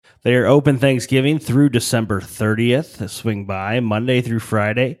They are open Thanksgiving through December 30th. Swing by Monday through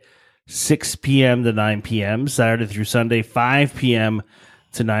Friday, 6 p.m. to 9 p.m. Saturday through Sunday, 5 p.m.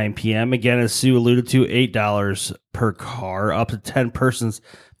 to 9 p.m. Again, as Sue alluded to, $8 per car, up to 10 persons.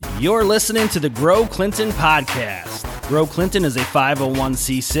 You're listening to the Grow Clinton podcast. Grow Clinton is a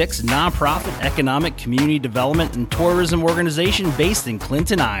 501c6 nonprofit economic community development and tourism organization based in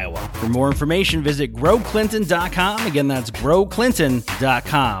Clinton, Iowa. For more information, visit growclinton.com. Again, that's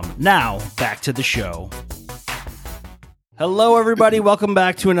growclinton.com. Now, back to the show. Hello, everybody. Welcome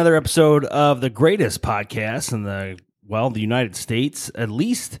back to another episode of the greatest podcast in the United States, at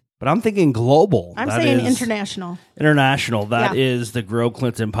least. But I'm thinking global. I'm saying international. International. That is the Grow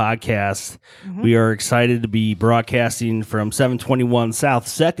Clinton podcast. Mm-hmm. We are excited to be broadcasting from 721 South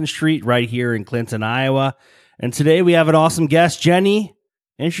 2nd Street right here in Clinton, Iowa. And today we have an awesome guest. Jenny,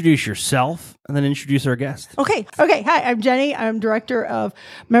 introduce yourself and then introduce our guest. Okay. Hi, I'm Jenny. I'm Director of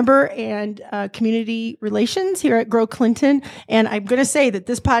Member and Community Relations here at Grow Clinton. And I'm going to say that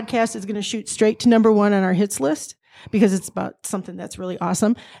this podcast is going to shoot straight to number one on our hits list, because it's about something that's really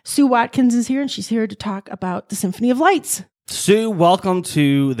awesome. Sue Watkins is here, and she's here to talk about the Symphony of Lights. Sue, welcome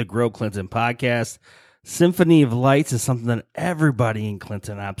to the Grow Clinton podcast. Symphony of Lights is something that everybody in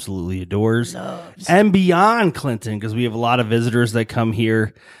Clinton absolutely adores. Loves. And beyond Clinton, because we have a lot of visitors that come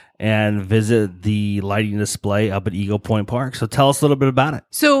here and visit the lighting display up at Eagle Point Park. So tell us a little bit about it.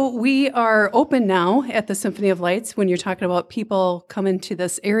 So we are open now at the Symphony of Lights. When you're talking about people coming to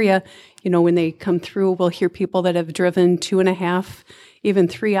this area, when they come through, we'll hear people that have driven 2.5, even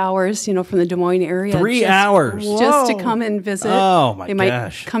 3 hours, from the Des Moines area. 3 hours? Just to come and visit. Oh, my gosh. They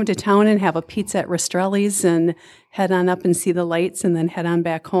might come to town and have a pizza at Rastrelli's and head on up and see the lights and then head on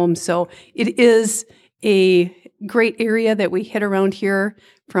back home. So it is a great area that we hit around here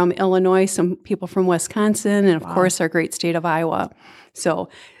from Illinois, some people from Wisconsin, and of course our great state of Iowa. So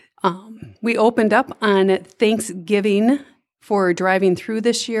we opened up on Thanksgiving for driving through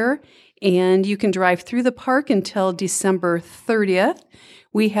this year, and you can drive through the park until December 30th.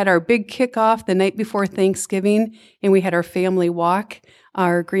 We had our big kickoff the night before Thanksgiving, and we had our family walk.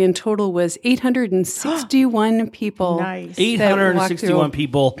 Our grand total was 861 people. Nice. 861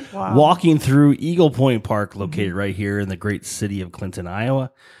 people walking through Eagle Point Park, located right here in the great city of Clinton,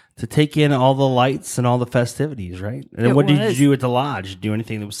 Iowa, to take in all the lights and all the festivities, right? And what did you do at the lodge? Did you do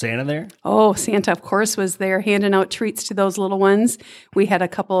anything with Santa there? Oh, Santa, of course, was there handing out treats to those little ones. We had a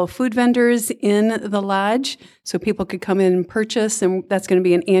couple of food vendors in the lodge so people could come in and purchase, and that's going to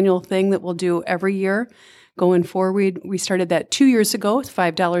be an annual thing that we'll do every year. Going forward, we started that 2 years ago. It's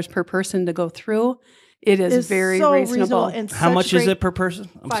 $5 per person to go through. It's very so reasonable. And how much is it per person?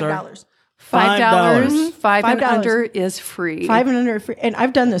 I'm sorry. $5. $5. $5 and under is free. $5 and under free. And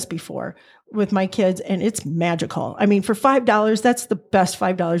I've done this before with my kids, and it's magical. I mean, for $5, that's the best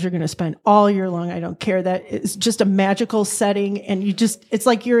 $5 you're going to spend all year long. I don't care. That it's just a magical setting, and it's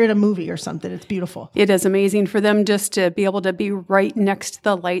like you're in a movie or something. It's beautiful. It is amazing for them just to be able to be right next to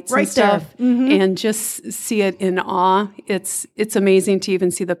the lights and stuff, and just see it in awe. It's amazing to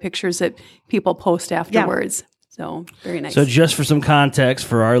even see the pictures that people post afterwards. So very nice. So just for some context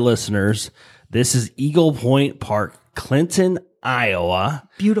for our listeners, this is Eagle Point Park, Clinton, Iowa.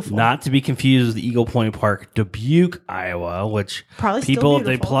 Beautiful. Not to be confused with Eagle Point Park, Dubuque, Iowa, which probably people, if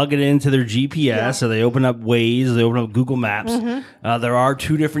they plug it into their GPS or they open up Waze, they open up Google Maps, there are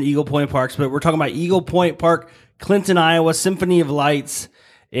two different Eagle Point Parks, but we're talking about Eagle Point Park, Clinton, Iowa, Symphony of Lights.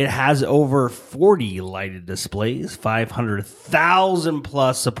 It has over 40 lighted displays, 500,000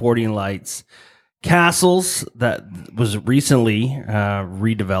 plus supporting lights. Castles that was recently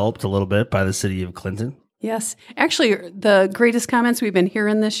redeveloped a little bit by the city of Clinton. Yes. Actually, the greatest comments we've been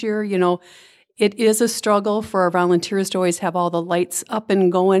hearing this year, it is a struggle for our volunteers to always have all the lights up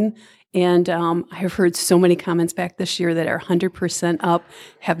and going. And I've heard so many comments back this year that are 100% up,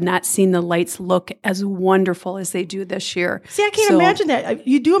 have not seen the lights look as wonderful as they do this year. See, I can't imagine that.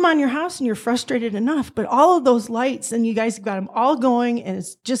 You do them on your house and you're frustrated enough, but all of those lights, and you guys got them all going, and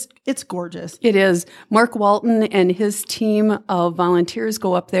it's gorgeous. It is. Mark Walton and his team of volunteers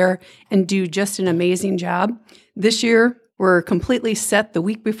go up there and do just an amazing job. This year, we're completely set the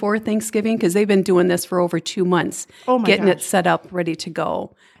week before Thanksgiving because they've been doing this for over 2 months, getting it set up, ready to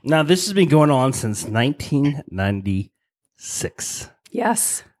go. Now, this has been going on since 1996.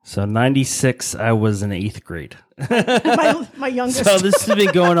 Yes. So 96, I was in 8th grade. my youngest. So this has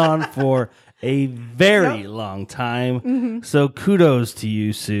been going on for a very long time. So kudos to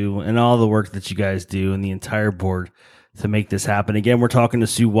you, Sue, and all the work that you guys do and the entire board to make this happen. Again, we're talking to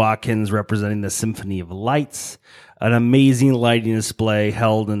Sue Watkins representing the Symphony of Lights, an amazing lighting display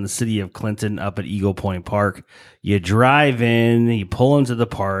held in the city of Clinton up at Eagle Point Park. You drive in, you pull into the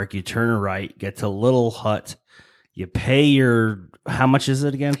park, you turn right, get to Little Hut. You pay your, how much is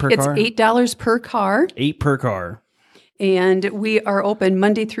it again per car? It's $8 per car. $8 per car. And we are open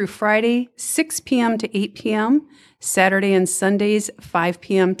Monday through Friday, 6 p.m. to 8 p.m., Saturday and Sundays, 5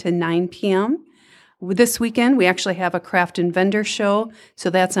 p.m. to 9 p.m. This weekend, we actually have a craft and vendor show.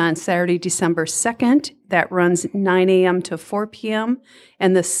 So that's on Saturday, December 2nd. That runs 9 a.m. to 4 p.m.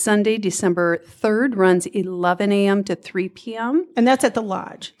 And the Sunday, December 3rd, runs 11 a.m. to 3 p.m. And that's at the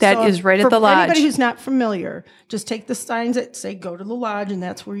lodge. That is right at the lodge. For anybody who's not familiar, just take the signs that say go to the lodge, and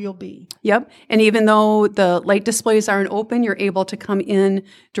that's where you'll be. Yep. And even though the light displays aren't open, you're able to come in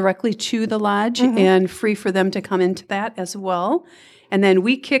directly to the lodge and free for them to come into that as well. And then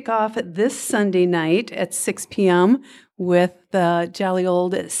we kick off this Sunday night at 6 p.m. with the jolly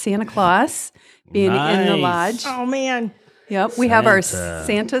old Santa Claus being in the lodge. Oh, man. Yep. We have our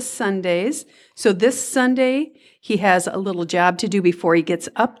Santa Sundays. So this Sunday, he has a little job to do before he gets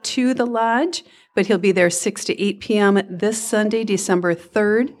up to the lodge, but he'll be there 6 to 8 p.m. this Sunday, December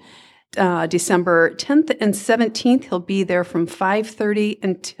 3rd. December 10th and 17th, he'll be there from 5:30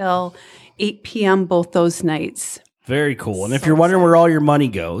 until 8 p.m. both those nights. Very cool. And if you're wondering where all your money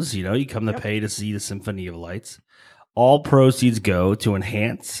goes, you come to pay to see the Symphony of Lights. All proceeds go to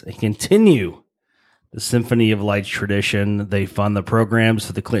enhance and continue the Symphony of Lights tradition. They fund the programs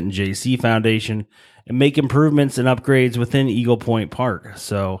for the Clinton JC Foundation and make improvements and upgrades within Eagle Point Park.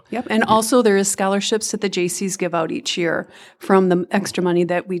 So, yep. And also there is scholarships that the JCs give out each year from the extra money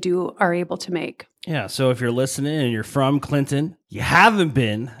that we are able to make. Yeah, so if you're listening and you're from Clinton, you haven't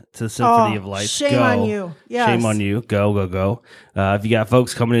been to the Symphony of Lights, shame go. on you. Yes. Shame on you. Go. If you got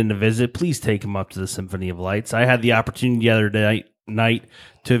folks coming in to visit, please take them up to the Symphony of Lights. I had the opportunity the other night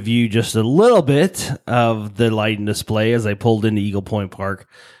to view just a little bit of the lighting display as I pulled into Eagle Point Park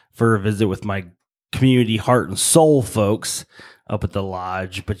for a visit with my community heart and soul folks up at the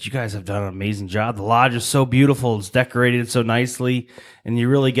lodge. But you guys have done an amazing job. The lodge is so beautiful. It's decorated so nicely, and you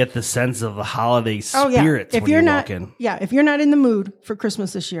really get the sense of the holiday spirit when you walk in. Yeah, if you're not in the mood for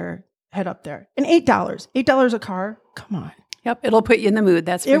Christmas this year, head up there. And $8 a car, come on. Yep, it'll put you in the mood,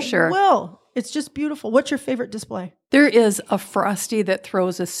 that's for sure. It will. It's just beautiful. What's your favorite display? There is a Frosty that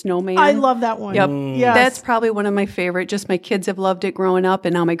throws a snowman. I love that one. Yep. Yes. That's probably one of my favorite. Just my kids have loved it growing up,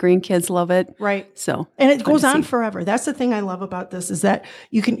 and now my grandkids love it. Right. So, and it goes on forever. That's the thing I love about this is that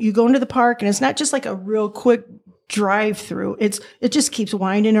you go into the park and it's not just like a real quick drive through. It just keeps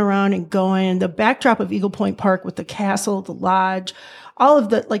winding around and going. And the backdrop of Eagle Point Park with the castle, the lodge, all of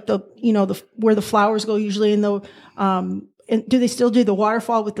the where the flowers go usually in the and do they still do the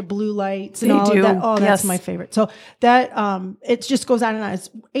waterfall with the blue lights and all of that? Oh, that's my favorite. So that it just goes on and on. It's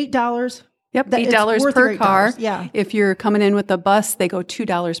 $8. Yep, $8 per car. Yeah. If you're coming in with the bus, they go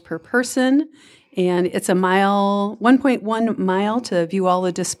 $2 per person. And it's 1.1 mile to view all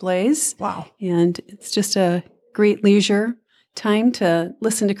the displays. Wow. And it's just a great leisure time to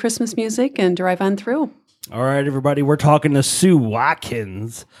listen to Christmas music and drive on through. All right, everybody, we're talking to Sue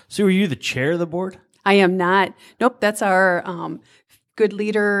Watkins. Sue, are you the chair of the board? I am not. Nope, that's our good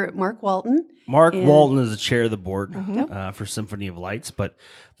leader, Mark Walton. Walton is the chair of the board for Symphony of Lights, but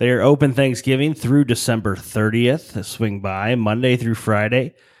they are open Thanksgiving through December 30th. Swing by Monday through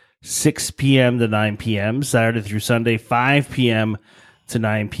Friday, 6 p.m. to 9 p.m., Saturday through Sunday, 5 p.m. to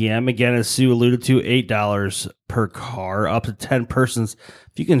 9 p.m. Again, as Sue alluded to, $8 per car, up to 10 persons.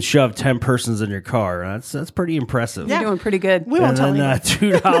 If you can shove 10 persons in your car, that's pretty impressive. You're doing pretty good. We won't tell you.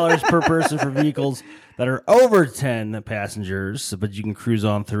 $2 per person for vehicles that are over 10 passengers, but you can cruise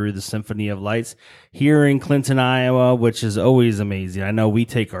on through the Symphony of Lights here in Clinton, Iowa, which is always amazing. I know we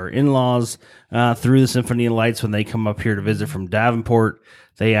take our in-laws through the Symphony of Lights when they come up here to visit from Davenport.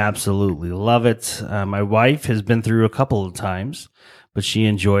 They absolutely love it. My wife has been through a couple of times, but she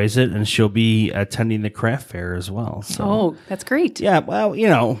enjoys it, and she'll be attending the craft fair as well. So. Oh, that's great. Yeah, well,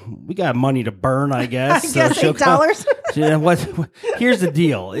 we got money to burn, I guess. I guess $8. Here's the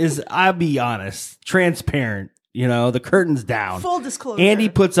deal, is I'll be honest, transparent, the curtain's down. Full disclosure. Andy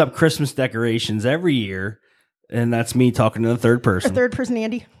puts up Christmas decorations every year, and that's me talking to the third person. A third person,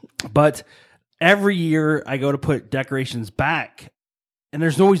 Andy. But every year I go to put decorations back, and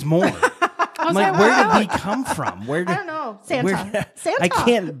there's always more. I'm like, where did we come from? I don't know. Santa. I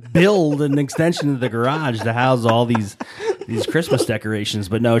can't build an extension of the garage to house all these Christmas decorations.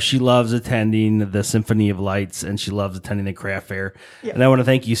 But no, she loves attending the Symphony of Lights, and she loves attending the craft fair. Yeah. And I want to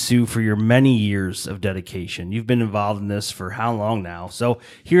thank you, Sue, for your many years of dedication. You've been involved in this for how long now? So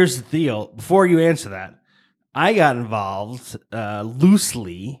here's the deal. Before you answer that, I got involved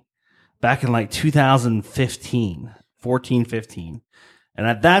loosely back in like 2015, 14, 15. And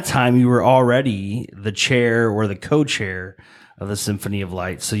at that time, you were already the chair or the co-chair of the Symphony of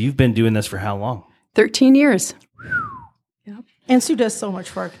Light. So you've been doing this for how long? 13 years. Yep. And Sue does so much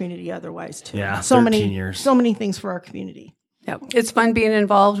for our community otherwise, too. Yeah, so 13 many years. So many things for our community. Yep. It's fun being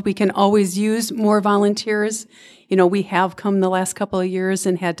involved. We can always use more volunteers. You know, we have come the last couple of years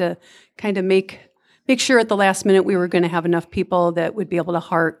and had to kind of make sure at the last minute we were going to have enough people that would be able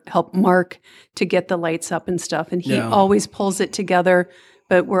to help Mark to get the lights up and stuff. And he always pulls it together,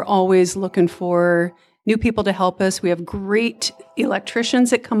 but we're always looking for new people to help us. We have great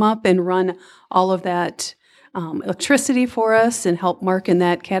electricians that come up and run all of that electricity for us and help Mark in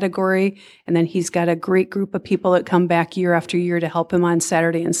that category. And then he's got a great group of people that come back year after year to help him on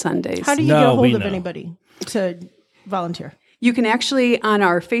Saturday and Sundays. How do you get a hold of anybody to volunteer? You can actually on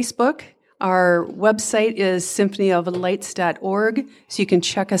our Facebook. Our website is symphonyoflights.org, so you can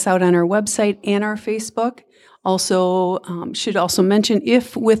check us out on our website and our Facebook. Also, should also mention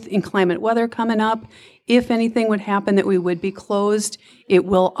if with inclement weather coming up, if anything would happen that we would be closed, it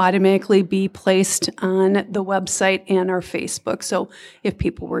will automatically be placed on the website and our Facebook. So if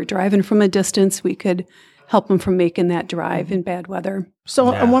people were driving from a distance, we could help them from making that drive in bad weather. So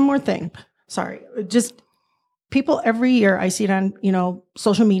one more thing. Sorry, just people every year, I see it on,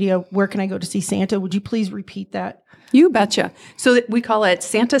 social media. Where can I go to see Santa? Would you please repeat that? You betcha. So we call it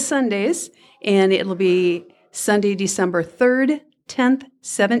Santa Sundays, and it'll be Sunday, December 3rd, 10th,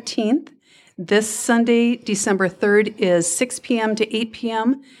 17th. This Sunday, December 3rd, is 6 p.m. to 8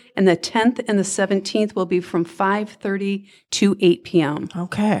 p.m., and the 10th and the 17th will be from 5:30 to 8 p.m.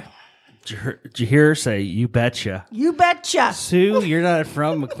 Okay. Did you hear her say, you betcha? You betcha. Sue, you're not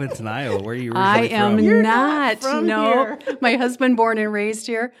from McClinton, Iowa. Where are you originally I am from? You're not. from No, here. my husband born and raised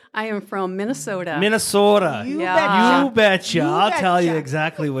here. I am from Minnesota. Minnesota. You Yeah. You betcha. You I'll tell you betcha.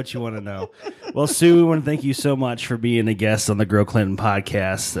 exactly what you want to know. Well, Sue, we want to thank you so much for being a guest on the Grow Clinton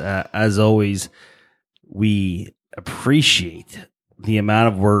podcast. As always, we appreciate the amount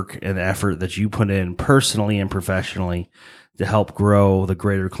of work and effort that you put in personally and professionally to help grow the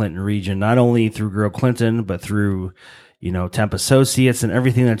greater Clinton region, not only through Grow Clinton, but through, Temp Associates and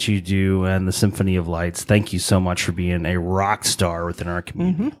everything that you do and the Symphony of Lights. Thank you so much for being a rock star within our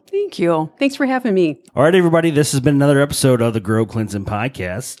community. Thank you. Thanks for having me. All right, everybody, this has been another episode of the Grow Clinton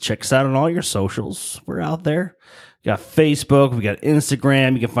podcast. Check us out on all your socials. We're out there. We got Facebook. We got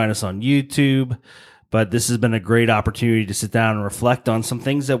Instagram. You can find us on YouTube. But this has been a great opportunity to sit down and reflect on some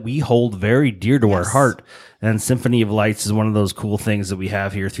things that we hold very dear to our heart. And Symphony of Lights is one of those cool things that we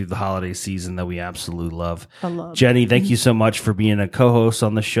have here through the holiday season that we absolutely love. I love Jenny, thank you so much for being a co-host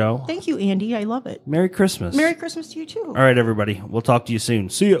on the show. Thank you, Andy. I love it. Merry Christmas. Merry Christmas to you, too. All right, everybody. We'll talk to you soon.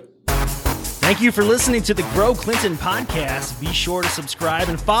 See ya. Thank you for listening to the Grow Clinton podcast. Be sure to subscribe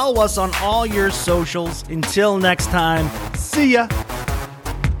and follow us on all your socials. Until next time, see ya.